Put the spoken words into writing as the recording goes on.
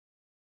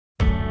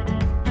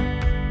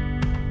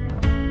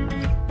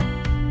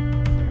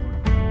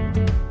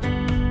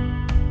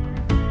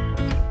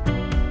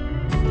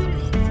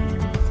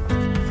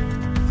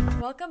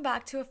Welcome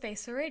back to A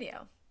Face for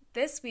Radio.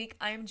 This week,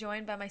 I am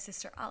joined by my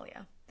sister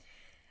Aalia.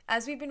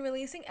 As we've been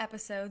releasing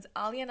episodes,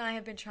 Aalia and I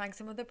have been trying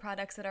some of the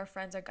products that our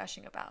friends are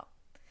gushing about.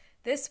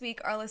 This week,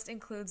 our list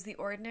includes The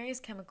Ordinary's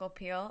Chemical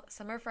Peel,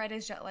 Summer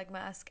Friday's Jet Lag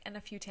Mask, and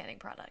a few tanning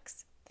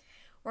products.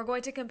 We're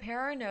going to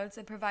compare our notes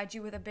and provide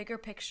you with a bigger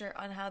picture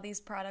on how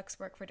these products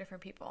work for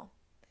different people.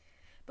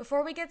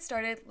 Before we get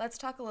started, let's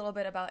talk a little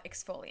bit about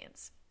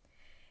exfoliants.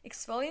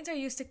 Exfoliants are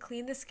used to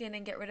clean the skin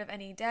and get rid of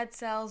any dead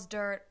cells,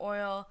 dirt,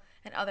 oil,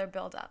 and other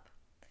buildup.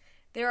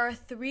 There are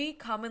three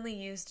commonly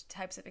used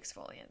types of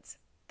exfoliants.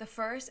 The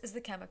first is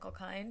the chemical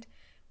kind,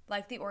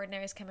 like The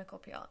Ordinary's Chemical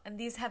Peel, and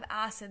these have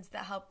acids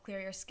that help clear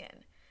your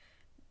skin.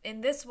 In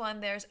this one,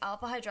 there's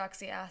alpha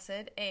hydroxy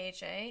acid,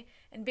 AHA,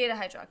 and beta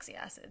hydroxy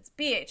acids,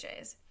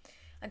 BHAs.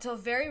 Until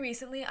very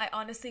recently, I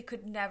honestly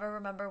could never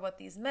remember what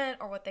these meant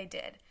or what they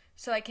did.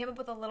 So I came up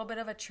with a little bit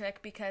of a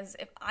trick because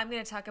if I'm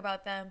going to talk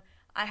about them,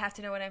 I have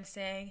to know what I'm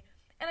saying,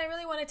 and I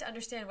really wanted to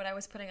understand what I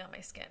was putting on my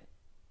skin.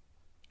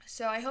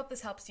 So I hope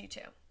this helps you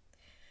too.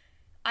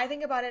 I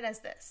think about it as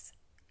this.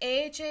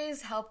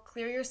 AHAs help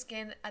clear your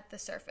skin at the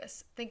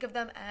surface. Think of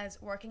them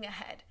as working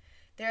ahead.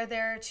 They're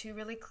there to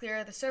really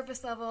clear the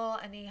surface level,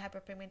 any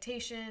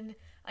hyperpigmentation,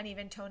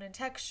 uneven tone and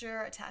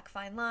texture, attack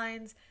fine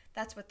lines.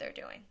 That's what they're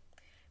doing.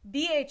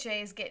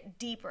 BHAs get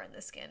deeper in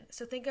the skin,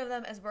 so think of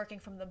them as working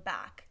from the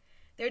back.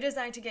 They're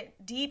designed to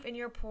get deep in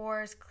your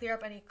pores, clear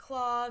up any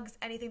clogs,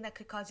 anything that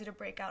could cause you to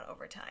break out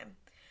over time.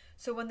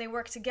 So when they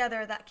work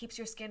together, that keeps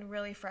your skin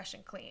really fresh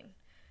and clean.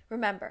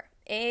 Remember,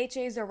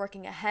 AHAs are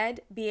working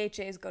ahead,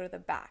 BHAs go to the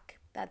back.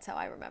 That's how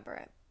I remember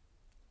it.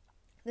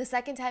 The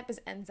second type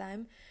is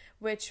enzyme,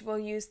 which will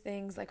use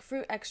things like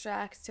fruit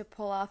extracts to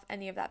pull off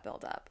any of that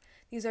buildup.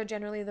 These are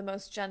generally the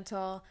most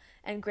gentle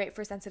and great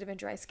for sensitive and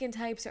dry skin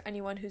types or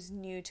anyone who's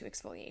new to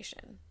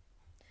exfoliation.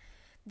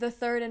 The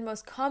third and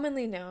most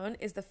commonly known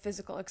is the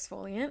physical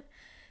exfoliant.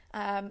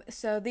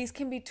 So these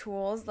can be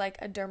tools like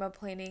a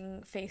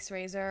dermaplaning face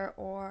razor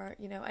or,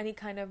 any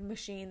kind of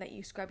machine that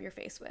you scrub your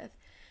face with.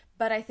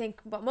 But I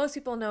think what most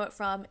people know it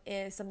from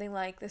is something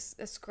like a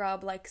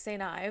scrub like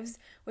St. Ives,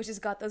 which has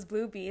got those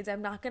blue beads.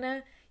 I'm not going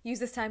to use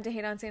this time to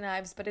hate on St.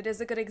 Ives, but it is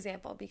a good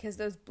example because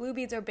those blue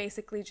beads are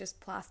basically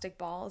just plastic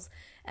balls.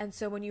 And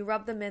so when you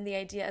rub them in, the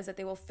idea is that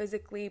they will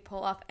physically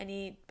pull off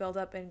any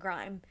buildup and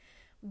grime.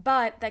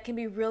 But that can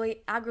be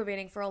really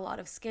aggravating for a lot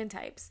of skin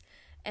types.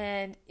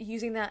 And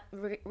using that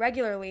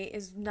regularly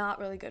is not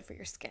really good for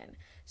your skin.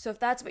 So if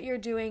that's what you're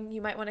doing,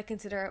 you might want to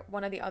consider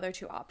one of the other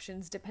two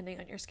options depending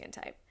on your skin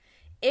type.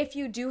 If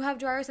you do have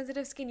dry or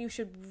sensitive skin, you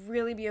should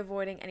really be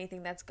avoiding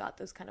anything that's got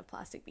those kind of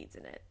plastic beads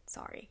in it.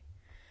 Sorry.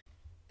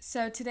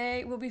 So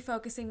today we'll be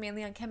focusing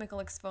mainly on chemical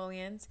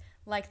exfoliants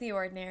like The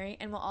Ordinary,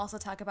 and we'll also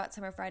talk about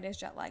Summer Friday's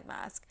Jet Lag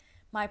Mask,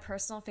 my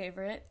personal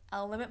favorite.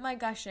 I'll limit my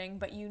gushing,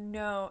 but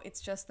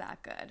it's just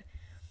that good.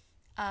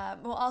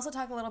 We'll also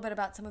talk a little bit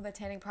about some of the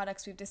tanning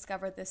products we've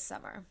discovered this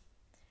summer.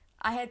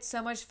 I had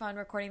so much fun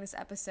recording this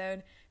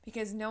episode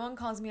because no one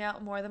calls me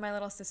out more than my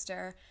little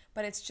sister,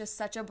 but it's just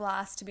such a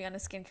blast to be on a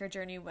skincare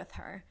journey with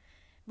her.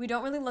 We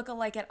don't really look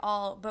alike at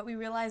all, but we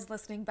realized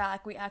listening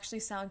back we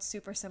actually sound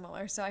super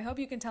similar, so I hope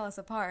you can tell us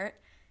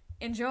apart.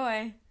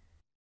 Enjoy!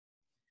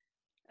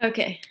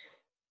 Okay.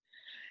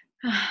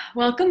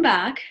 Welcome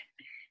back.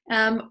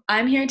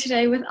 I'm here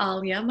today with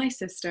Aalia, my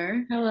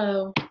sister.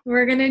 Hello.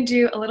 We're going to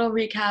do a little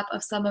recap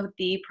of some of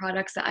the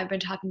products that I've been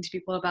talking to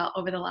people about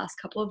over the last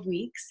couple of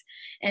weeks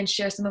and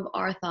share some of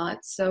our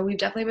thoughts. So we've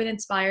definitely been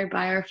inspired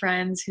by our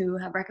friends who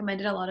have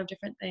recommended a lot of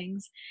different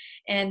things.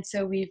 And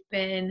so we've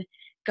been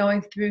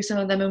going through some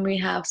of them and we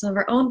have some of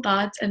our own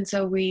thoughts. And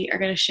so we are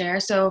going to share.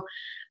 So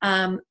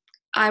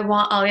I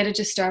want Aalia to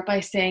just start by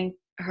saying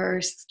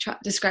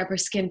describe her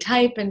skin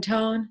type and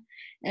tone,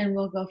 and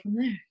we'll go from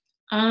there.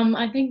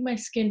 I think my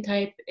skin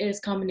type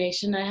is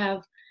combination. I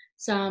have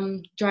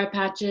some dry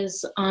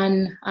patches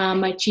on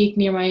my cheek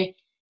near my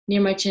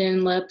chin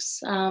and lips,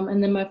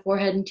 and then my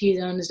forehead and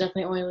T-zone is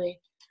definitely oily.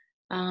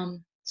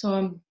 So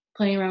I'm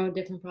playing around with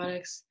different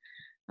products.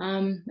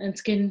 And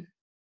skin,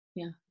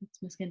 that's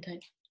my skin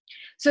type.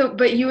 So,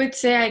 but you would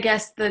say, I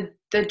guess, the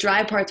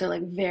dry parts are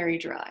like very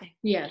dry.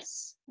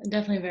 Yes,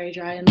 definitely very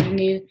dry, and I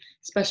need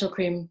special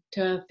cream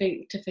to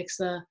fix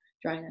the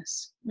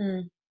dryness.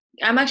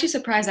 I'm actually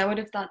surprised. I would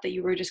have thought that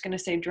you were just going to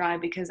say dry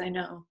because I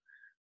know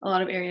a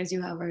lot of areas you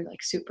have are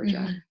like super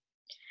dry.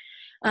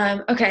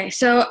 Okay,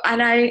 so,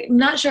 and I'm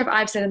not sure if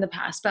I've said in the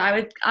past, but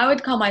I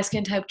would call my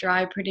skin type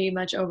dry pretty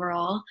much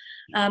overall.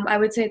 I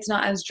would say it's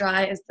not as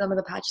dry as some of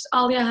the patches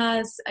Aalia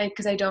has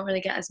because I don't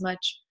really get as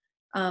much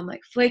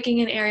like flaking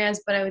in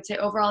areas, but I would say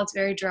overall it's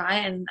very dry,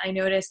 and I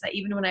notice that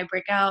even when I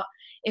break out,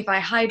 if I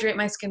hydrate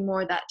my skin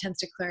more, that tends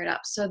to clear it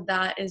up. So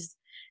that is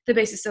the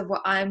basis of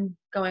what I'm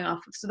going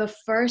off of. So the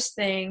first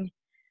thing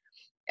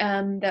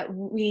that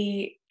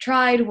we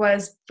tried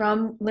was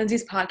from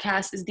Lindsay's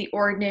podcast is The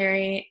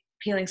Ordinary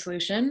Peeling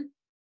Solution.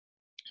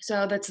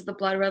 So that's the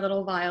blood red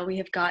little vial we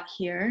have got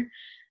here.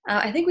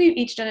 I think we've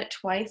each done it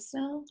twice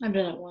now. I've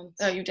done it once.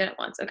 Oh, you've done it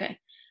once. Okay.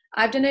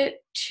 I've done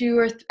it two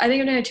or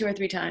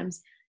three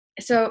times.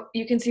 So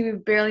you can see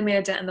we've barely made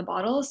a dent in the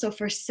bottle. So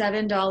for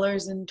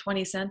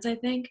 $7.20, I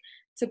think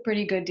it's a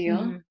pretty good deal.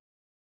 Mm-hmm.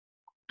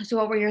 So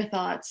what were your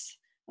thoughts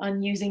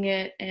on using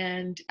it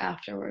and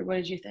afterward? What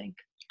did you think?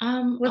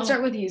 Let's Oh,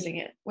 start with using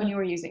it. When you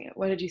were using it,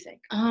 what did you think?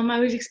 I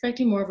was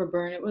expecting more of a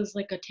burn. It was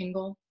like a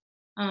tingle,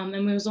 and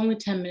it was only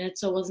 10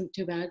 minutes, so it wasn't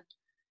too bad.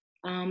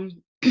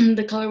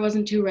 The color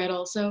wasn't too red.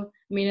 Also,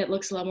 I mean, it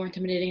looks a lot more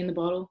intimidating in the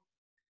bottle.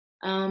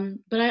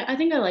 But I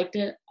think I liked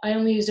it. I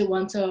only used it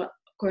once, so of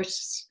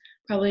course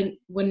probably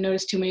wouldn't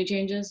notice too many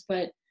changes.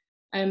 But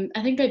I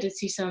think I did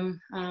see some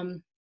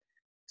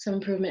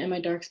improvement in my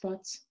dark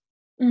spots.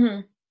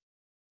 Mm-hmm.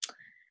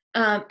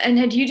 And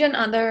had you done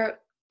other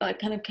like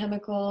kind of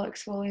chemical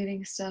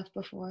exfoliating stuff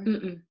before?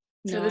 Mm-mm.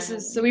 So No, I so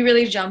haven't. we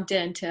really jumped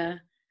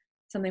into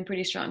something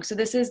pretty strong. So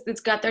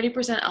it's got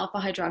 30% alpha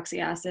hydroxy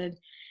acid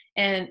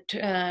and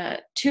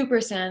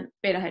 2%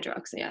 beta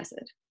hydroxy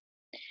acid.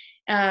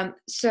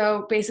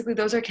 So basically,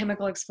 those are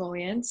chemical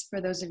exfoliants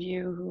for those of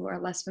you who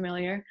are less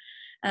familiar.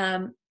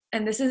 And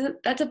that's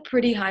a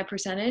pretty high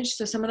percentage.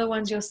 So some of the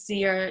ones you'll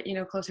see are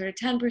closer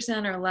to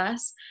 10% or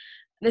less.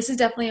 This is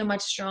definitely a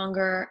much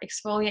stronger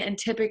exfoliant, and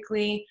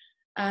typically,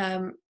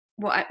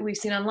 what we've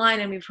seen online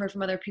and we've heard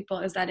from other people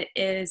is that it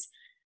is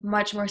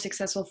much more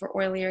successful for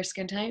oilier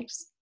skin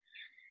types.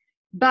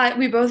 But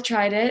we both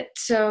tried it,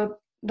 so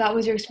that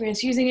was your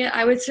experience using it.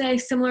 I would say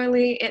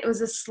similarly, it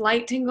was a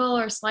slight tingle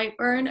or slight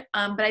burn,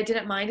 but I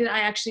didn't mind it. I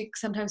actually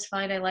sometimes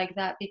find I like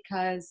that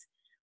because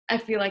I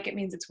feel like it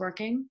means it's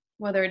working,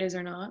 whether it is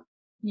or not.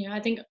 Yeah, I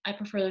think I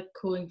prefer the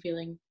cooling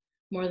feeling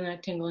more than a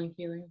tingling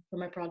feeling for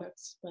my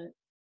products. But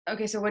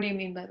Okay, so what do you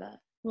mean by that?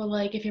 well,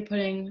 like if you're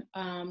putting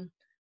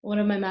one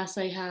of my masks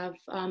I have,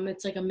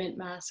 it's like a mint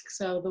mask,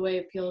 so the way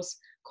it feels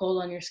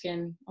cold on your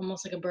skin,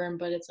 almost like a burn,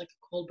 but it's like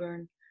a cold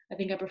burn. I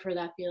think I prefer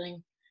that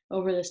feeling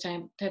over this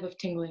type of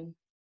tingling.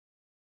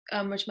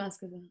 Which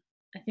mask is that?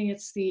 I think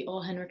it's the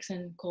Ole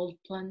Henriksen cold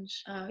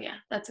plunge. Oh yeah,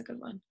 that's a good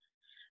one.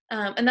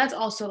 And that's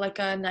also like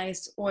a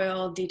nice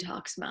oil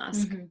detox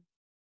mask. Mm-hmm.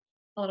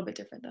 A little bit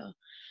different though.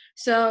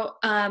 So,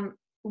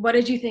 what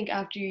did you think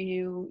after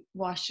you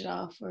washed it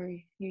off or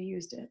you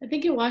used it? I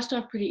think it washed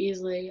off pretty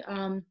easily.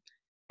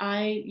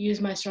 I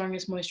use my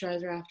strongest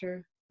moisturizer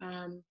after,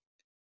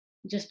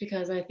 just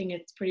because I think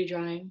it's pretty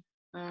drying.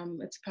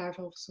 It's a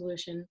powerful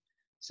solution.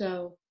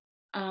 So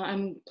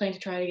I'm planning to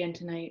try it again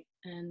tonight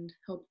and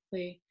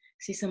hopefully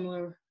see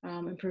similar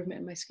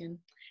improvement in my skin.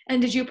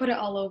 And did you put it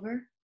all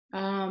over?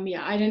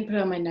 Yeah, I didn't put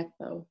it on my neck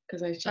though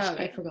because Oh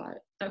I yeah. forgot.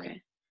 Okay.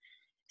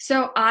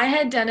 So I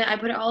had done it. I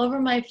put it all over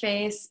my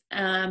face,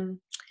 and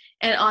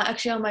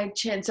actually on my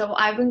chin. So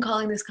I've been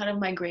calling this kind of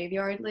my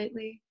graveyard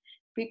lately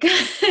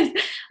because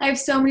I have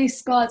so many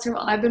spots from.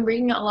 I've been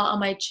breaking a lot on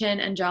my chin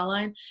and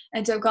jawline,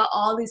 and so I've got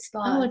all these Oh,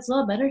 spots. it's a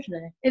lot better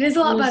today. It is a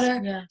lot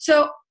better. Yeah.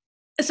 So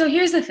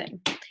here's the thing.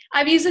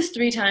 I've used this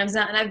 3 times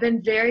now, and I've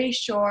been very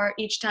sure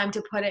each time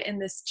to put it in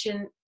this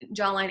chin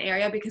jawline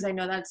area because I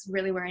know that's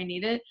really where I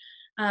need it.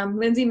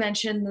 Lindsay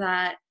mentioned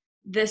that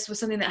this was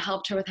something that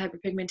helped her with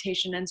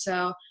hyperpigmentation, and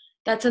so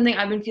that's something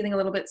I've been feeling a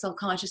little bit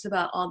self-conscious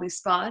about, all these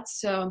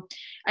spots. So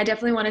I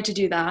definitely wanted to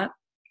do that.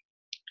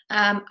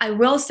 I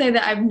will say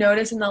that I've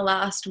noticed in the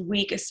last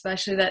week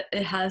especially that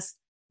it has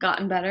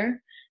gotten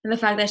better, and the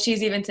fact that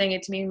she's even saying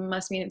it to me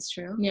must mean it's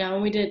true. Yeah,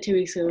 when we did it 2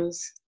 weeks ago, it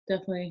was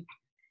definitely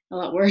a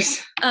lot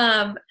worse.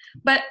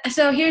 But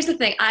so here's the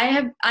thing.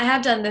 I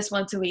have done this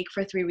once a week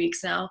for 3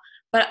 weeks now,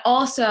 but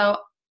also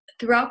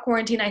throughout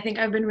quarantine, I think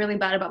I've been really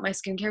bad about my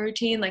skincare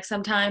routine. Like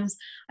sometimes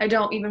I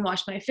don't even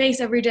wash my face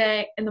every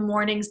day in the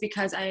mornings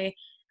because I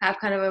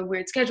have kind of a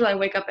weird schedule. I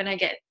wake up and I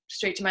get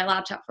straight to my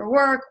laptop for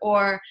work,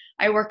 or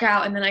I work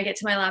out and then I get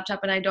to my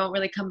laptop and I don't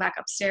really come back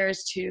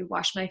upstairs to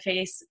wash my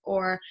face.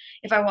 Or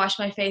if I wash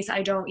my face,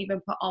 I don't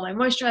even put all my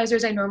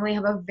moisturizers. I normally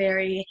have a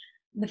very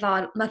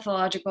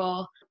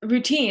methodological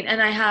routine,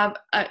 and I have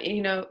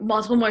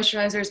multiple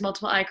moisturizers,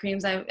 multiple eye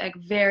creams. I'm like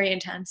very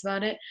intense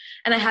about it,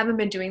 and I haven't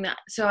been doing that.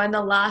 So in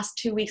the last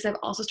 2 weeks I've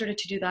also started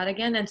to do that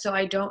again, and so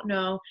I don't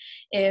know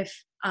if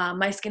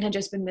my skin had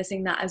just been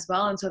missing that as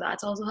well, and so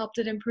that's also helped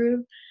it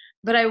improve.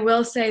 But I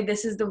will say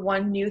this is the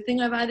one new thing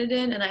I've added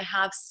in, and I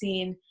have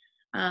seen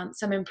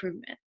some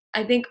improvement.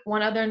 I think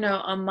one other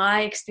note on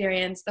my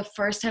experience, the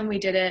first time we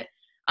did it,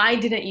 I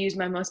didn't use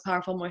my most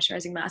powerful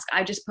moisturizing mask.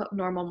 I just put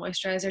normal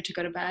moisturizer to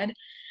go to bed.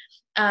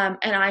 And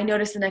I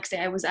noticed the next day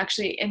I was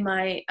actually in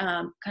my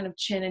kind of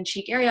chin and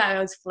cheek area, I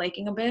was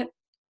flaking a bit.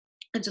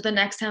 And so the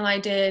next time I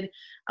did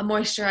a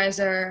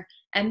moisturizer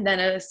and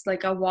then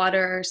like a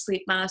water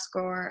sleep mask,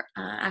 or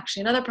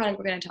actually another product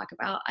we're going to talk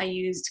about, I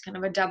used kind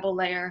of a double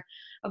layer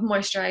of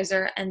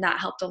moisturizer, and that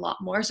helped a lot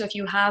more. So if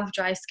you have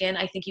dry skin,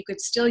 I think you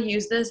could still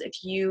use this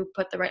if you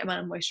put the right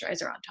amount of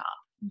moisturizer on top.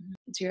 Mm-hmm.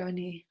 Do you have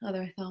any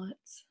other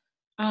thoughts?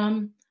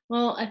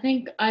 Well, I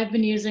think I've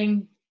been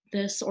using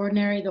the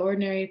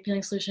ordinary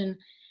peeling solution,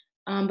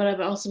 but I've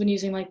also been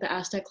using like the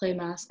Aztec clay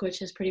mask,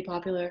 which is pretty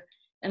popular,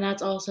 and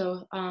that's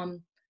also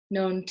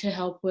known to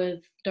help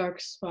with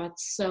dark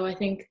spots. So I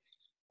think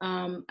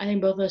I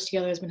think both those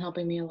together has been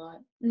helping me a lot.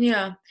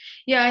 Yeah.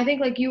 Yeah, I think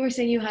like you were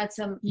saying you had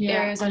some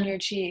Yeah, areas on your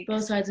cheeks.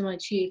 both sides of my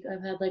cheek,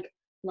 I've had like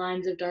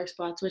lines of dark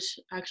spots, which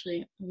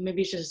actually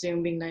maybe it's just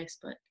Zoom being nice,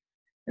 but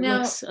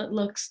No, it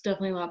looks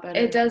definitely a lot better.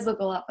 it does look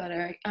a lot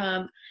better.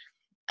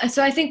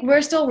 So I think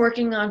we're still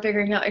working on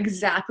figuring out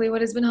exactly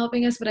what has been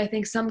helping us, but I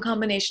think some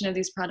combination of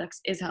these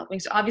products is helping.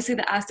 So obviously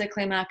the Aztec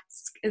Clay Mask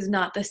is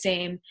not the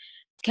same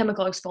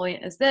chemical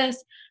exfoliant as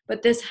this,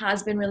 but this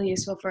has been really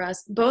useful for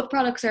us. Both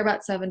products are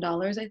about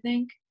 $7, I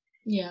think.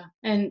 Yeah,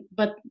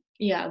 but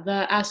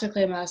the Aztec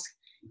Clay Mask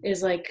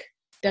is like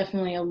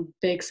definitely a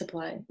big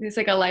supply. It's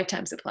like a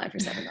lifetime supply for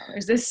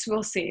 $7. This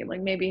we'll see,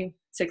 like maybe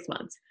 6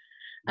 months.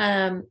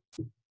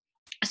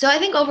 So I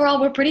think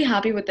overall we're pretty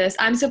happy with this.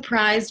 I'm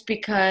surprised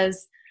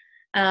because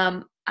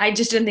I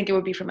just didn't think it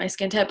would be for my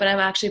skin type, but I'm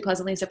actually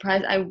pleasantly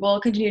surprised. I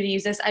will continue to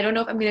use this. I don't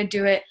know if I'm going to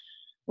do it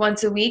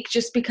once a week,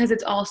 just because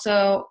it's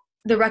also,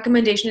 the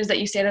recommendation is that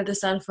you stay out of the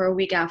sun for a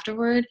week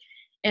afterward,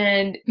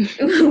 and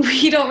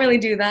we don't really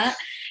do that.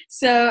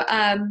 So,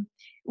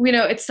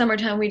 it's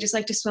summertime. We just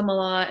like to swim a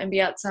lot and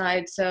be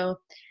outside. So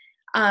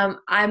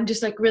I'm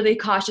just like really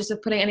cautious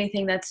of putting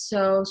anything that's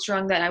so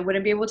strong that I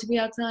wouldn't be able to be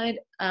outside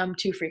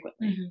too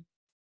frequently. Mm-hmm.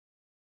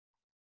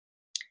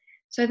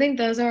 So I think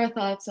those are our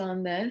thoughts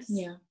on this.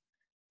 Yeah.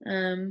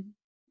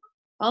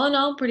 All in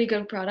all, pretty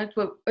good product.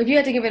 But if you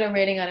had to give it a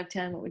rating out of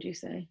 10, what would you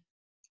say?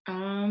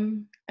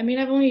 I mean,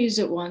 I've only used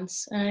it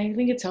once, and I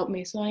think it's helped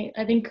me. So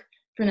I think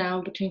for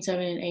now between 7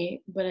 and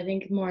 8, but I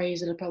think the more I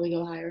use it, it'll probably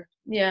go higher.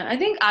 Yeah, I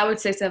think I would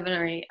say 7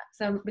 or 8.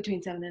 So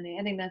between 7 and 8.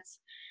 I think that's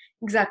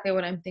exactly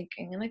what I'm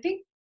thinking. And I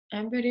think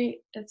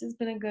this has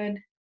been a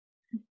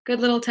good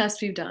little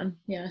test we've done.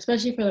 Yeah,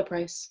 especially for the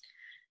price.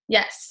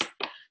 Yes.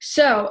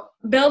 So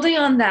building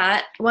on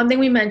that, one thing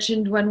we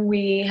mentioned when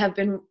we have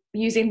been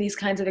using these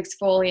kinds of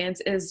exfoliants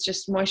is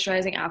just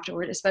moisturizing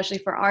afterward, especially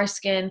for our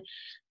skin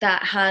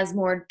that has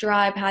more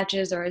dry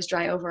patches or is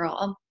dry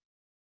overall.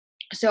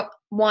 So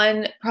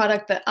one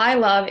product that I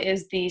love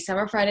is the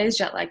Summer Fridays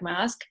Jet Lag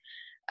Mask.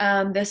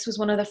 This was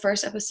one of the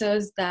first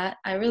episodes that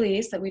I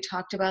released that we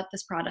talked about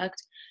this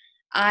product.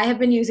 I have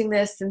been using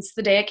this since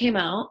the day it came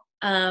out,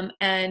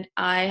 and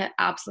I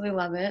absolutely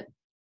love it.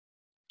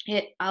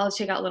 I'll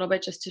take out a little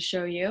bit just to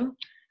show you.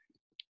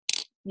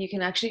 You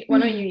can actually, why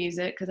don't you use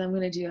it, because I'm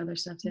going to do other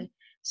stuff today.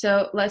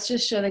 So let's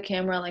just show the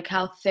camera like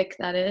how thick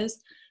that is.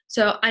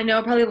 So I know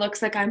it probably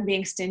looks like I'm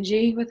being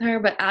stingy with her,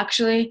 but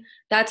actually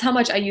that's how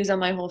much I use on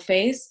my whole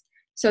face.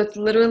 So it's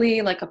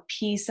literally like a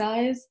pea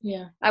size.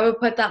 Yeah. I would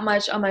put that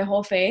much on my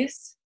whole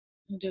face.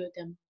 I'll do it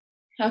then.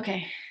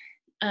 Okay.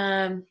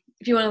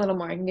 If you want a little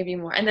more, I can give you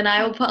more. And then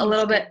I will put a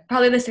little bit,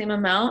 probably the same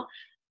amount.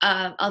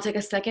 I'll take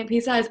a second pea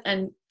size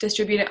and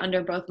distribute it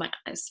under both my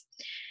eyes.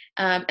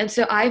 And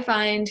so I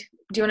find,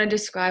 do you want to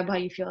describe how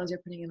you feel as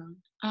you're putting it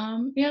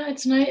on? Yeah,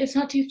 it's nice. It's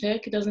not too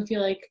thick. It doesn't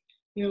feel like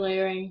you're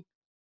layering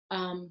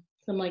some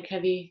like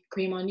heavy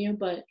cream on you,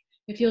 but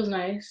it feels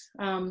nice.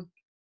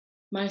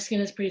 My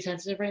skin is pretty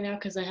sensitive right now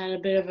because I had a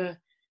bit of a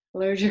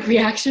allergic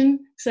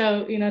reaction,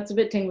 so it's a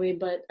bit tingly,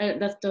 but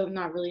that's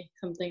not really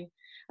something.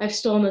 I've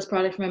stolen this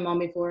product from my mom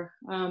before,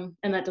 and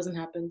that doesn't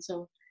happen.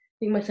 So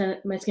I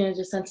think my skin is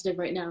just sensitive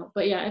right now,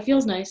 but yeah, it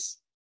feels nice.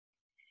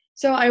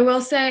 So I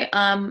will say,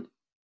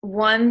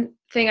 one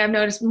thing I've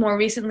noticed more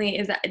recently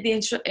is that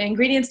the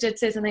ingredients did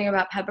say something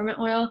about peppermint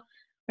oil,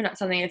 or not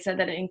something. It said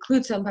that it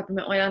includes some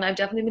peppermint oil, and I've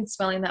definitely been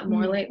smelling that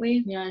more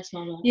lately. Yeah, I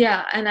smell that.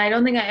 Yeah, and I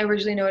don't think I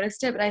originally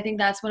noticed it, but I think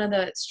that's one of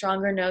the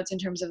stronger notes in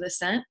terms of the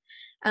scent.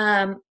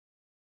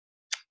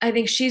 I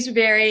think she's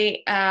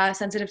very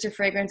sensitive to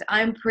fragrance.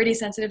 I'm pretty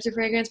sensitive to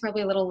fragrance,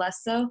 probably a little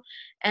less so.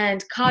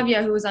 And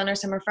Kavya, who was on our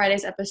Summer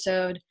Fridays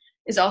episode,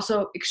 is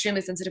also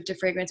extremely sensitive to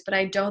fragrance, but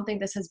I don't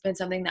think this has been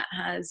something that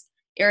has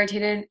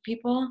irritated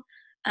people.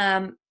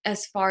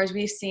 As far as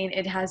we've seen,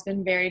 it has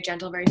been very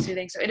gentle, very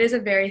soothing. So it is a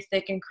very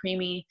thick and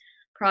creamy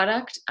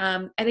product.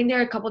 I think there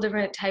are a couple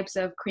different types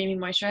of creamy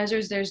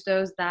moisturizers. There's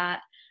those that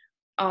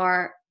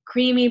are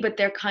creamy, but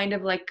they're kind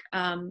of like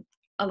a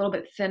little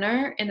bit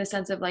thinner in the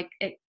sense of like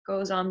it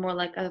goes on more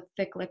like a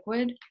thick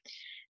liquid.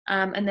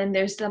 And then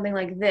there's something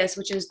like this,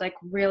 which is like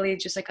really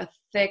just like a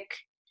thick,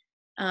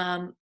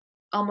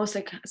 almost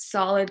like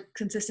solid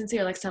consistency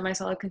or like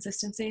semi-solid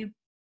consistency.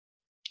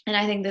 And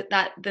I think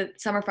that the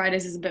Summer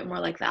Fridays is a bit more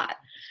like that.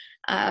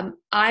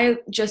 I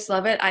just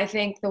love it. I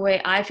think the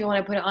way I feel when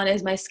I put it on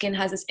is my skin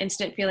has this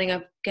instant feeling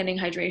of getting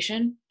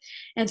hydration.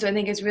 And so I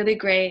think it's really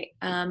great,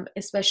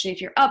 especially if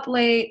you're up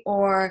late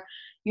or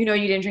you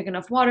didn't drink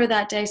enough water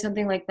that day,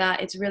 something like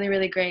that. It's really,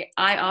 really great.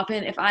 I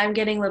often, if I'm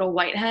getting little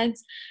whiteheads,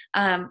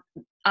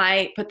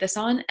 I put this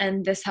on,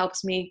 and this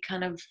helps me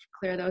kind of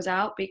clear those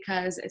out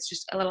because it's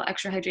just a little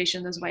extra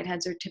hydration. Those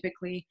whiteheads are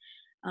typically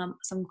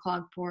some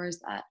clogged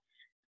pores that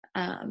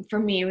for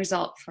me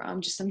result from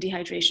just some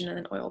dehydration and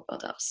then oil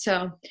buildup.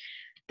 So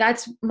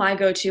that's my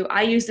go-to.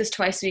 I use this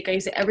twice a week. I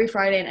use it every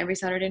Friday and every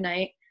Saturday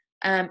night.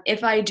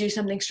 If I do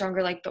something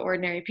stronger like the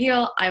Ordinary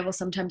Peel, I will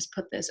sometimes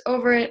put this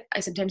over it.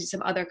 I sometimes use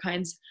some other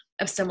kinds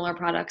of similar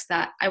products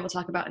that I will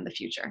talk about in the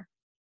future.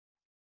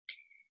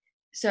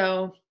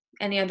 So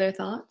any other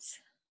thoughts?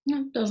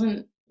 No, it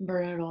doesn't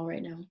burn at all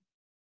right now.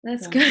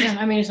 That's So, good. yeah,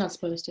 I mean, it's not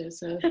supposed to,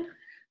 so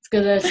it's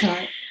good that it's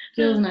not.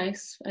 Feels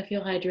nice. I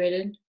feel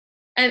hydrated.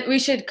 And we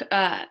should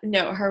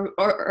note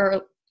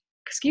or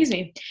excuse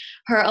me,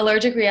 her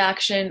allergic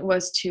reaction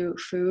was to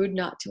food,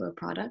 not to a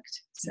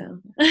product. So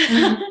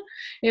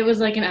it was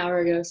like an hour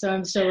ago, so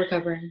I'm still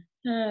recovering.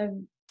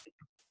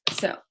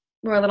 So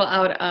we're a little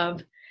out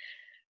of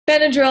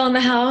Benadryl in the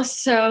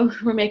house, so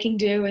we're making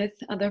do with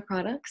other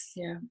products,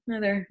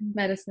 other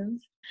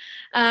medicines.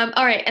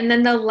 All right, and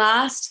then the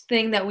last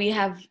thing that we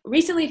have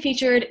recently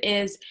featured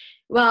is,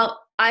 well,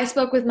 I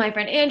spoke with my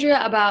friend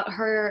Andrea about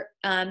her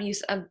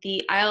use of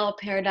the Isle of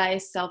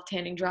Paradise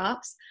self-tanning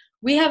drops.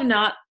 We have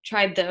not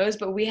tried those,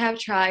 but we have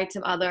tried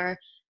some other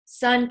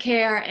sun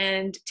care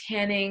and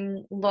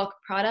tanning look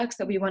products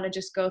that we want to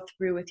just go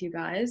through with you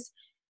guys.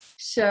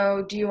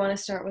 So do you want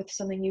to start with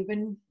something you've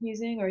been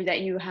using or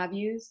that you have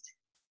used?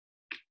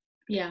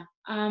 Yeah.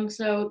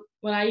 So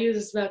what I use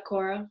is the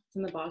Kora. It's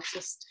in the box,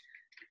 just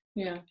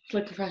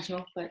look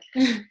professional, but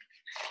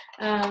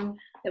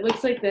it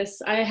looks like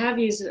this. I have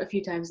used it a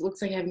few times. It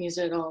looks like I haven't used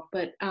it at all,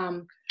 but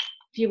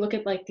if you look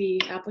at like the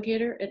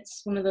applicator,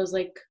 it's one of those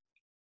like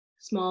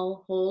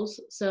small holes,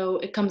 so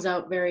it comes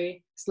out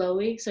very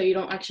slowly, so you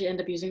don't actually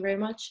end up using very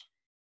much.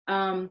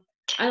 I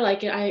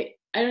like it.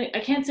 I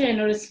can't say I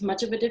noticed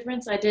much of a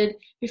difference. I did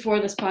before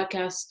this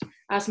podcast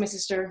ask my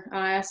sister.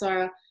 I asked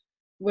Zahra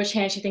which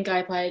hand she think I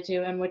applied it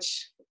to and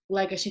which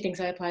leg she thinks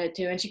I applied it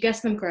to, and she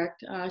guessed them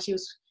correct. She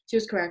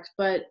was correct,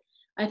 but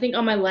I think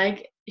on my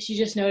leg she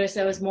just noticed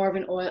that it was more of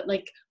an oil.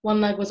 Like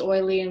one leg was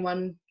oily and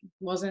one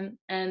wasn't,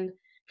 and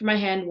for my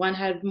hand, one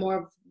had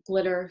more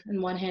glitter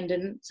and one hand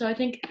didn't. So I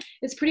think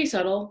it's pretty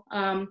subtle.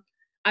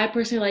 I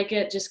personally like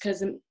it just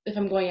because if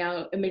I'm going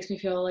out, it makes me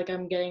feel like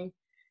I'm getting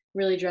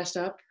really dressed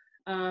up.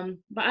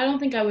 But I don't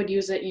think I would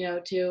use it,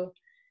 to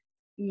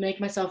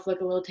make myself look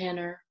a little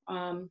tanner.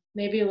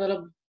 Maybe a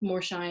little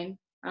more shine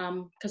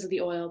because of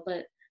the oil,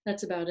 but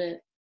that's about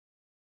it.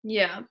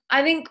 Yeah.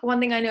 I think one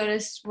thing I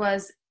noticed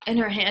was in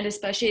her hand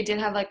especially, it did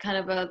have like kind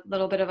of a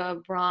little bit of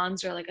a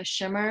bronze or like a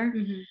shimmer,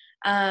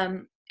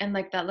 and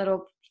like that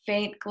little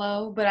faint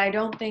glow, but I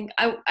don't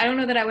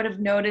know that I would have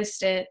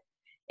noticed it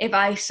if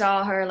I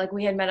saw her, like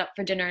we had met up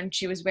for dinner and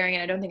she was wearing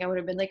it. I don't think I would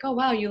have been like, oh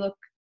wow, you look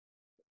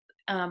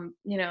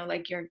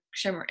like you're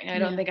shimmering. I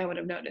don't think I would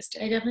have noticed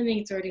it. I definitely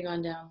think it's already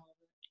gone down.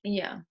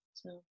 Yeah.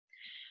 So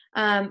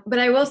but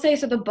I will say,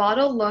 so the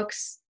bottle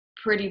looks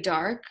pretty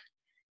dark.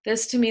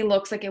 This to me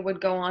looks like it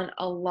would go on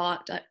a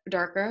lot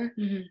darker.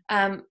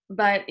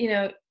 But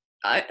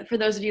for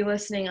those of you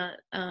listening on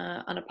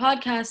a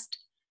podcast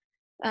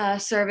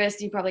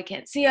service, you probably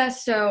can't see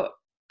us. So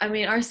I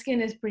mean, our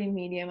skin is pretty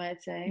medium,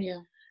 I'd say. Yeah.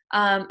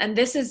 And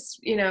this is,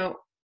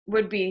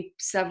 would be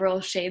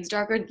several shades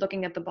darker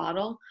looking at the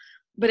bottle,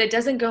 but it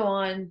doesn't go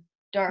on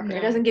darker. No.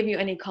 It doesn't give you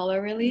any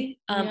color really.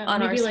 On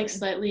maybe like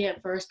slightly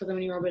at first, but then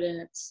when you rub it in,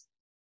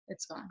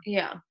 it's gone.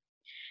 Yeah.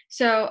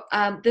 So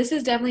this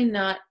is definitely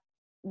not.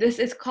 This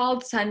is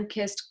called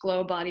Sun-Kissed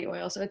Glow Body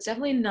Oil, so it's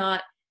definitely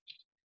not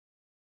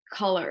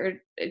colored.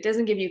 It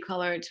doesn't give you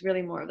color. It's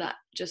really more of that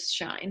just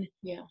shine.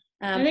 Yeah.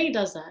 I think it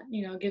does that.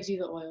 It gives you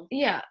the oil.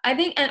 Yeah, I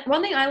think, and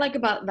one thing I like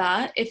about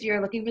that, if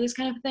you're looking for this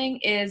kind of thing,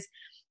 is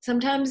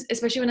sometimes,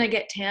 especially when I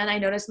get tan, I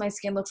notice my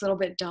skin looks a little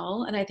bit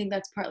dull, and I think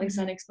that's partly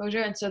sun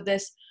exposure, and so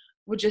this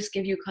would just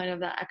give you kind of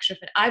that extra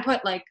fit. I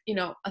put like,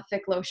 a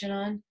thick lotion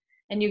on,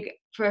 and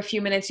for a few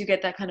minutes you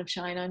get that kind of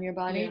shine on your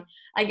body. Yeah.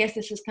 I guess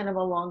this is kind of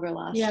a longer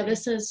lasting. Yeah,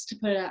 this is to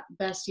put it at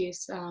best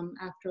use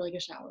after like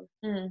a shower.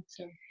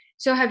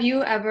 So have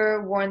you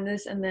ever worn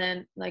this and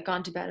then like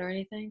gone to bed or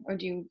anything, or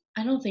do you?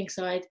 I don't think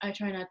so. I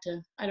try not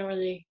to. I don't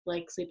really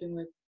like sleeping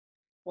with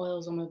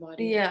oils on my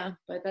body. Yeah,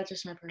 but that's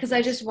just my preference. Because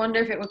I just wonder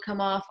if it would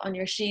come off on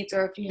your sheets,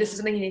 or if this is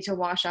something you need to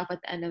wash off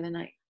at the end of the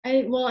night.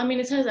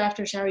 It says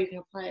after shower you can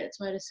apply it,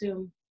 so I'd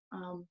assume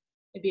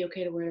it'd be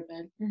okay to wear to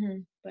bed.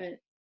 But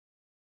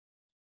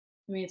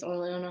it's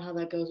oil. I don't know how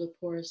that goes with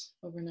pores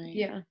overnight.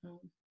 Yeah.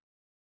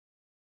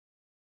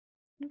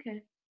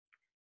 Okay.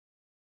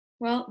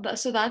 Well,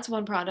 so that's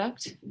one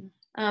product.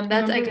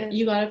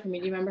 You got it for me.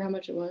 Do you remember how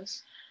much it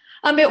was?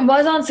 It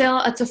was on sale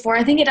at Sephora.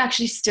 I think it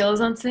actually still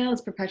is on sale.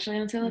 It's perpetually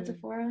on sale at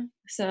Sephora.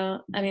 So,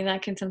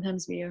 that can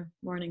sometimes be a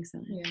warning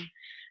sign.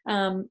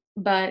 Yeah.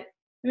 But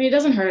it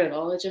doesn't hurt at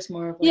all. It's just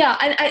more of like... Yeah,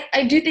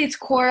 I do think it's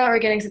Kora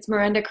Organics. It's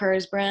Miranda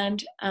Kerr's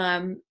brand.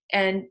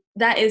 And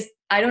that is,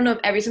 I don't know if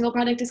every single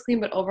product is clean,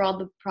 but overall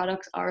the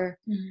products are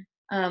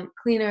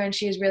cleaner, and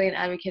she is really an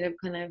advocate of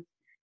kind of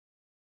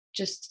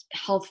just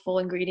healthful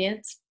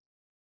ingredients.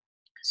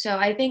 So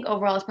I think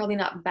overall it's probably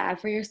not bad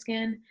for your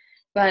skin,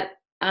 but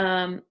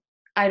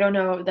I don't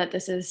know that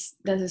this is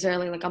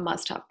necessarily like a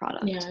must-have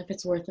product. Yeah, if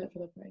it's worth it for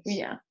the price.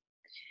 Yeah.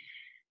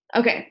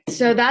 Okay,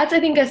 so that's, I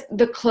think,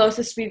 the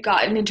closest we've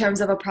gotten in terms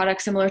of a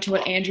product similar to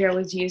what Andrea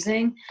was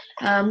using.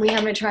 We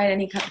haven't tried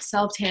any kind of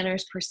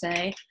self-tanners per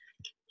se.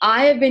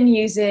 I have been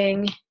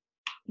using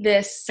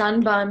this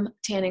Sunbum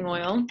tanning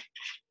oil.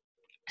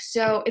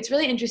 So it's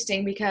really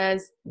interesting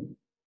because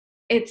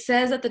it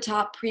says at the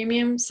top,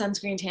 premium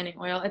sunscreen tanning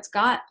oil. It's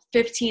got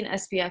 15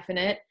 SPF in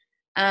it.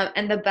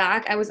 And the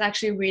back, I was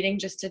actually reading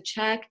just to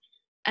check,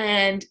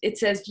 and it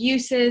says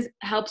uses,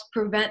 helps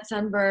prevent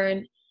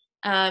sunburn,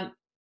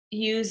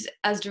 use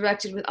as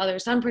directed with other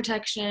sun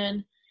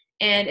protection.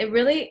 And it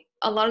really,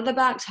 a lot of the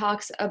back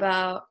talks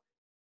about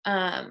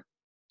um,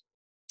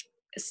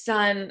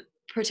 sun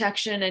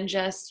protection and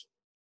just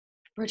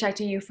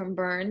protecting you from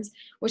burns,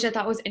 which I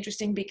thought was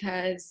interesting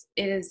because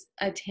it is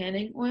a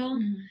tanning oil.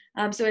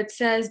 So it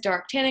says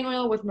dark tanning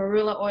oil with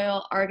marula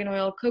oil, argan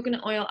oil,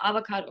 coconut oil,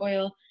 avocado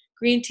oil,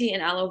 green tea,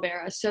 and aloe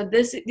vera. So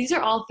these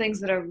are all things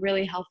that are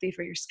really healthy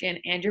for your skin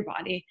and your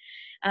body.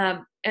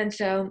 And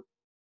so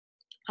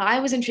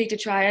I was intrigued to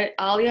try it.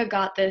 Aalia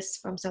got this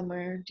from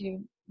somewhere. Do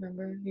you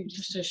remember?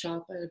 Just a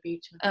shop at a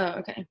beach. Oh,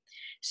 okay.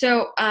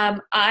 So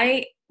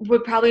I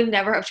would probably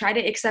never have tried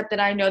it, except that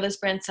I know this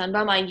brand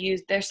Sunbum. I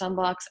use their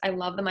sunblocks. I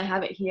love them. I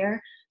have it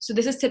here. So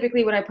this is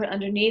typically what I put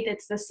underneath.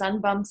 It's the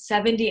Sunbum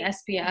 70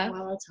 SPF. Oh,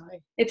 wow, that's high.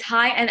 It's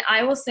high, and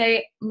I will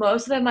say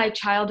most of my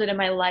childhood and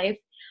my life,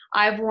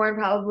 I've worn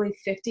probably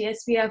 50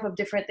 SPF of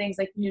different things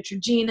like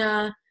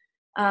Neutrogena,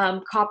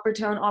 copper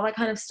tone, all that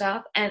kind of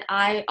stuff. And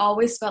I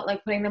always felt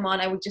like putting them on,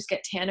 I would just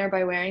get tanner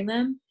by wearing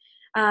them.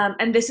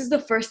 And this is the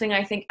first thing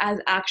I think has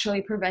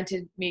actually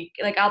prevented me.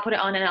 Like I'll put it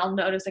on and I'll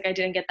notice like I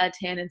didn't get that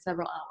tan in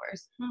several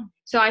hours.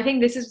 So I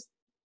think this is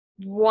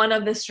one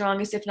of the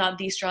strongest, if not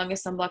the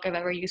strongest sunblock I've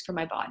ever used for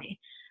my body.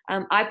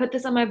 I put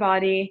this on my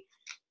body.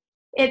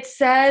 It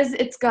says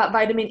it's got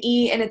vitamin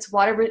E and it's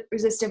water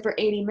resistant for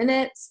 80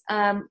 minutes.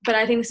 But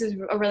I think this is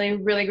a really,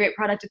 really great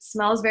product. It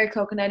smells very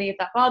coconutty if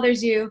that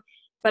bothers you,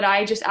 but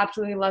I just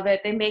absolutely love it.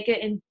 They make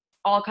it in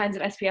all kinds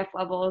of SPF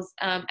levels.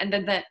 And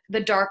then the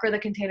darker the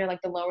container,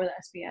 like the lower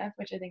the SPF,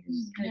 which I think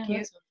is kind of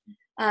cute.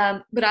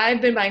 But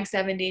I've been buying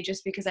 70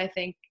 just because I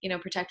think,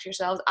 protect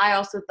yourselves. I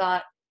also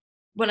thought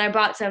when I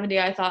bought 70,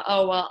 I thought,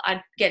 oh, well,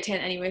 I'd get tan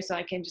anyway, so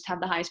I can just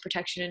have the highest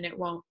protection and it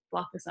won't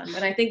block the sun.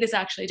 But I think this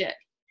actually did.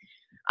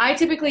 I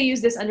typically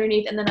use this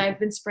underneath, and then I've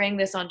been spraying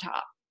this on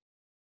top.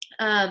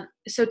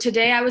 So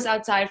today I was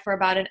outside for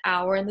about an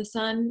hour in the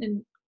sun,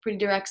 in pretty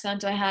direct sun.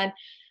 So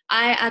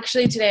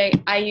today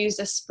I used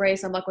a spray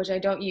sunblock, which I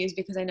don't use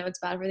because I know it's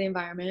bad for the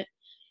environment.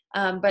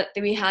 But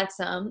we had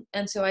some,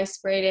 and so I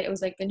sprayed it. It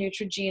was like the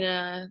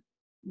Neutrogena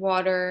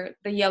water,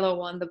 the yellow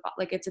one,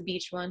 like it's a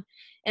beach one.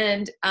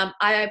 And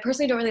I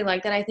personally don't really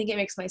like that. I think it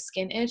makes my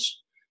skin itch.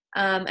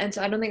 And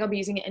so I don't think I'll be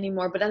using it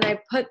anymore. But then I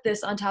put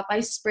this on top.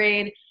 I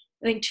sprayed,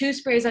 I think 2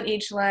 sprays on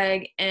each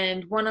leg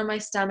and 1 on my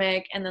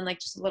stomach, and then like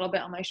just a little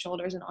bit on my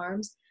shoulders and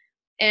arms.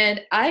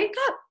 And I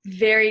got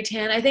very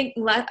tan. I think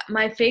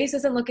my face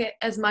doesn't look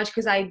as much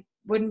because I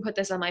wouldn't put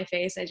this on my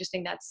face. I just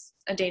think that's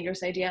a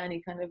dangerous idea,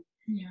 any kind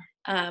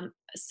of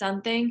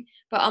sun thing.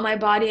 But on my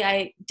body,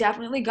 I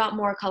definitely got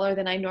more color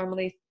than I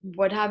normally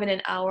would have in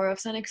an hour of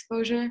sun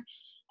exposure.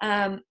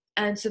 And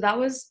so that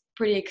was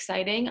pretty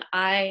exciting.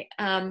 I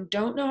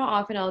don't know how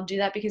often I'll do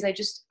that because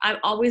I'm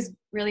always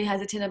really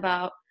hesitant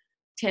about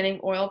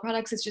tanning oil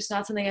products. It's just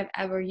not something I've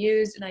ever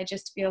used, and I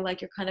just feel like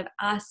you're kind of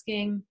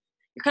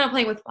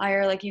playing with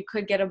fire, like you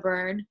could get a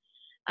burn.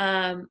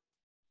 But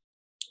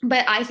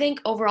I think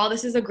overall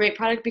this is a great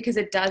product because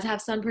it does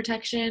have sun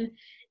protection,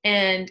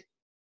 and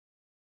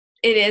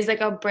it is like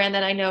a brand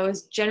that I know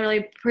is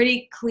generally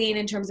pretty clean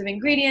in terms of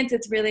ingredients.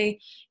 It's really,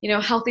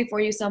 healthy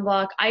for you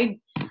sunblock. I'm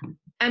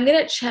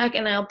gonna check,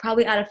 and I'll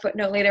probably add a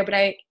footnote later, but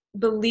I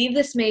believe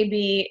this may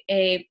be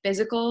a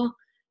physical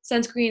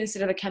sunscreen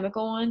instead of a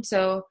chemical one.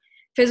 So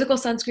physical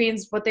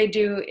sunscreens, what they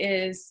do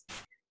is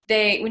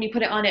when you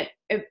put it on,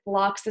 it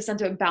blocks the sun,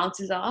 so it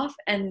bounces off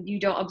and you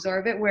don't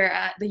absorb it,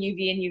 whereas the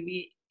UVA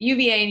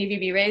and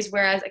UVB rays,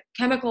 whereas a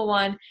chemical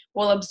one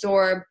will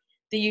absorb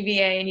the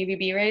UVA and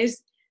UVB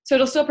rays. So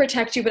it'll still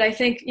protect you, but I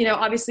think,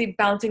 obviously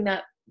bouncing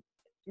that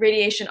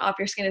radiation off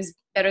your skin is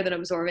better than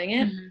absorbing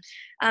it.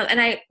 And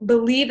I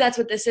believe that's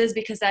what this is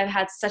because I've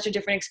had such a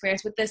different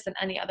experience with this than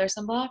any other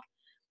sunblock.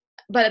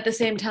 But at the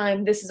same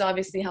time, this is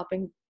obviously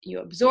helping you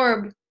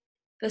absorb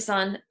the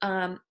sun.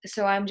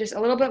 So I'm just a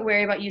little bit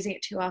wary about using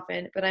it too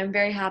often, but I'm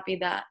very happy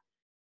that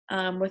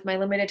with my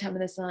limited time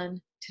in the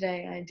sun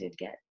today, I did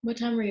get. What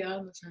time were you out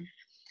in the sun?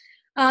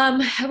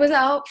 I was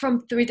out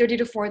from 3:30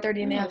 to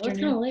 4:30 in the afternoon. That's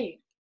kind of late.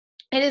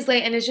 It is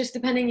late, and it's just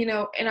depending, in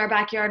our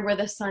backyard where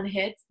the sun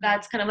hits.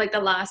 That's kind of like the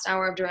last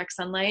hour of direct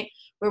sunlight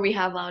where we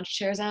have lounge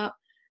chairs out.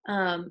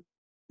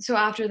 So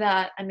after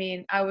that,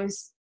 I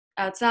was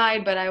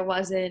outside, but I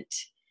wasn't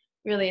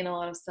really in a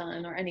lot of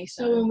sun or any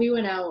sun. So when we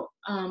went out,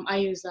 I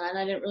used that, and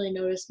I didn't really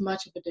notice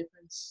much of a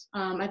difference.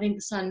 I think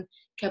the sun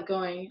kept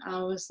going. It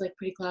was like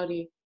pretty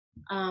cloudy.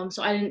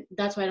 So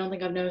that's why I don't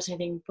think I've noticed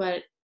anything.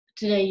 But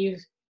today,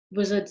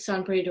 was the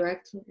sun pretty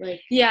direct?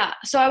 Yeah.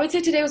 So I would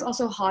say today was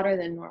also hotter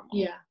than normal.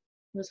 Yeah.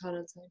 It was hot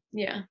outside.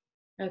 Yeah.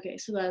 Okay,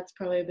 so that's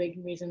probably a big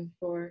reason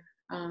for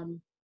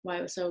why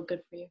it was so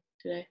good for you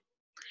today.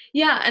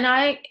 Yeah, and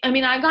I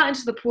got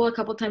into the pool a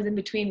couple times in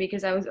between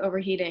because I was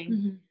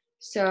overheating.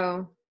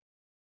 So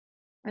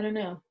I don't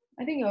know.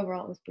 I think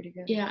overall it was pretty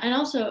good. Yeah, and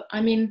also,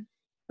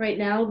 right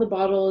now the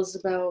bottle is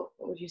about,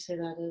 what would you say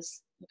that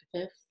is? Like a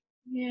fifth?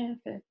 Yeah,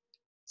 a fifth.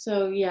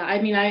 So yeah,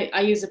 I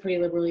use it pretty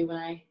liberally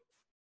when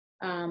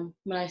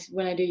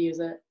when I do use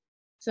it.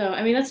 So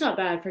I mean that's not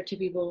bad for two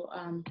people.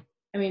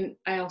 I mean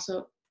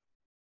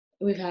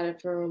we've had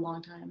it for a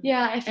long time.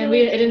 Yeah, I feel and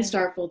like it didn't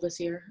start full this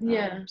year.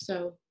 Yeah.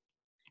 So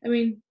I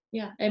mean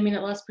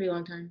it lasts a pretty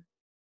long time.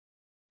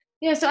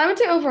 Yeah, so I would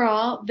say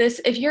overall,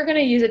 if you're going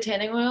to use a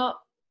tanning oil,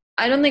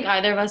 I don't think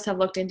either of us have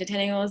looked into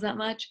tanning oils that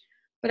much,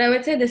 but I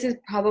would say this is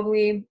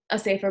probably a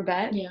safer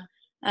bet.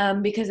 Yeah.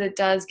 Because it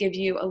does give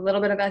you a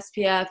little bit of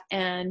SPF,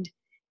 and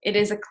it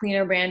is a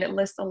cleaner brand. It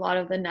lists a lot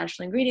of the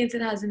natural ingredients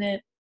it has in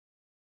it.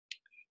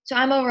 So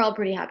I'm overall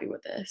pretty happy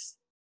with this.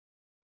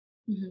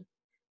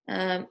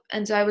 Mm-hmm.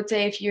 And so I would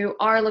say if you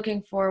are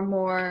looking for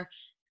more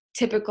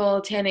typical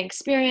tanning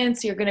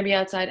experience, you're going to be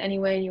outside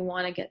anyway, and you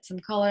want to get some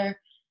color,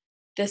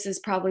 this is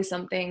probably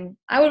something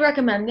I would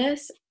recommend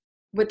this,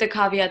 with the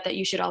caveat that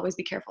you should always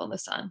be careful in the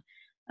sun.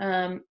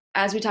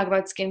 As we talk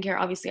about skincare,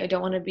 obviously I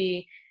don't want to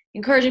be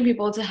encouraging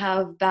people to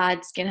have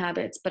bad skin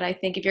habits, but I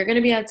think if you're going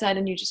to be outside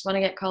and you just want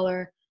to get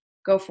color,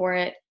 go for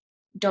it.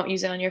 Don't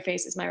use it on your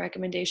face is my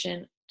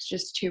recommendation. It's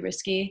just too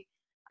risky.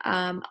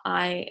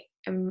 I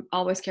am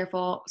always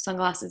careful,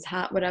 sunglasses,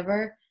 hat,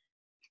 whatever.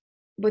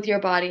 With your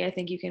body, I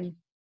think you can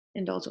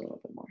indulge a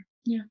little bit more.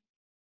 Yeah.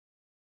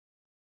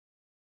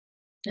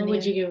 What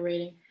would you give a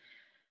rating?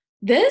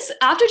 This,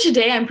 after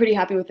today, I'm pretty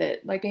happy with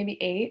it. Like maybe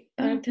 8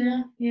 out of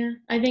 10. Yeah.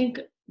 I think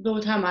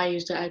the time I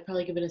used it, I'd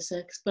probably give it a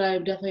 6, but I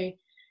definitely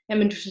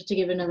am interested to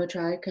give it another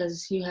try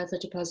because you had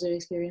such a positive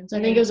experience.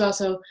 I think it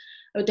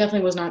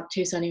definitely was not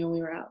too sunny when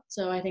we were out.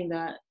 So I think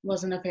that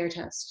wasn't a fair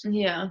test.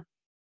 Yeah.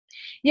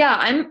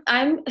 Yeah,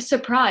 I'm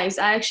surprised.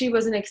 I actually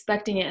wasn't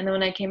expecting it. And then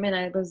when I came in,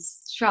 I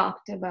was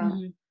shocked about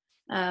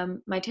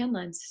my tan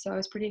lines. So I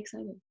was pretty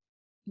excited.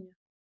 Yeah.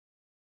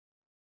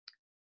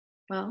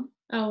 Well.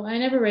 Oh, I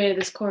never rated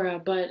this Kora,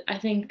 but I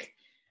think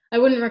I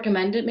wouldn't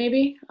recommend it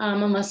maybe,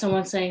 unless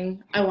someone's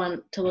saying I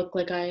want to look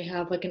like I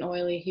have like an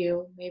oily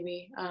hue,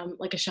 maybe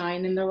like a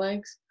shine in their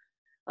legs.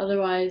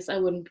 Otherwise, I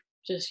wouldn't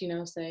just,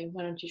 say,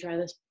 why don't you try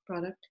this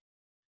product?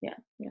 Yeah.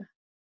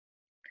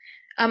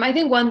 I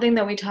think one thing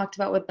that we talked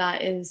about with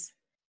that is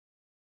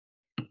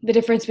the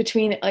difference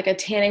between like a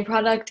tanning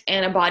product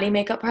and a body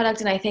makeup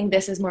product, and I think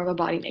this is more of a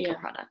body makeup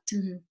product.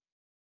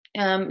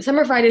 Mm-hmm.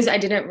 Summer Fridays I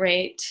didn't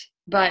rate,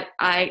 but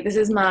this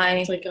is my...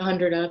 It's like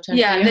 100 out of 10.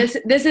 Yeah,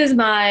 this is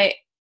my...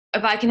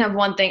 If I can have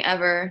one thing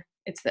ever,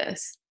 it's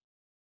this.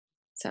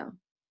 So...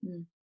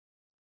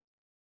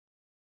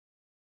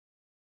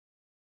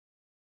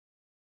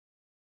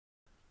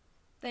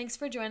 Thanks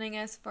for joining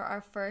us for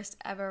our first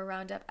ever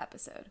Roundup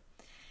episode.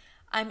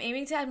 I'm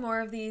aiming to add more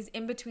of these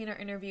in between our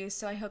interviews,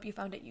 so I hope you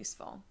found it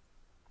useful.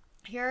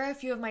 Here are a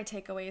few of my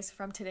takeaways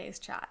from today's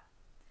chat.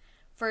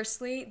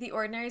 Firstly, The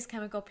Ordinary's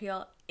chemical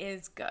peel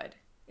is good.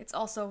 It's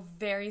also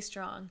very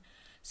strong,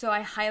 so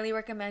I highly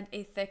recommend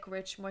a thick,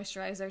 rich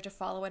moisturizer to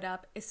follow it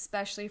up,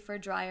 especially for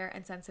drier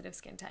and sensitive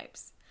skin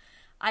types.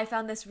 I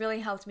found this really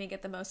helped me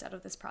get the most out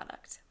of this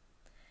product.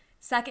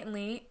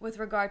 Secondly, with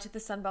regard to the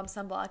Sun Bum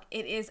Sunblock,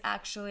 it is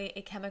actually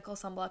a chemical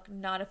sunblock,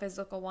 not a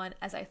physical one,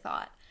 as I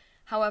thought.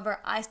 However,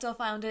 I still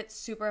found it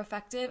super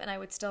effective and I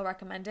would still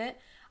recommend it.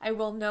 I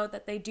will note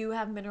that they do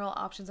have mineral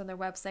options on their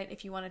website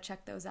if you want to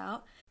check those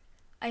out.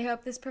 I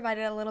hope this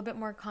provided a little bit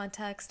more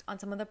context on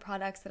some of the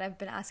products that I've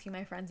been asking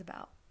my friends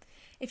about.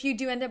 If you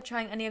do end up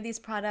trying any of these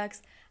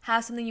products,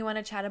 have something you want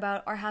to chat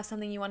about, or have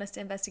something you want us to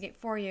investigate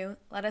for you,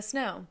 let us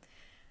know.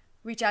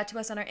 Reach out to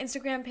us on our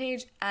Instagram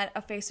page at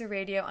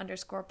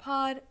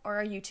 @afacerradio_pod or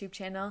our YouTube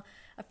channel,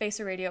 A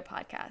Facer Radio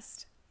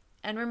Podcast.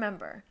 And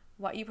remember,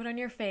 what you put on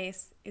your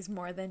face is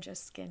more than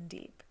just skin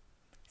deep.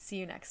 See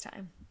you next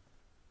time.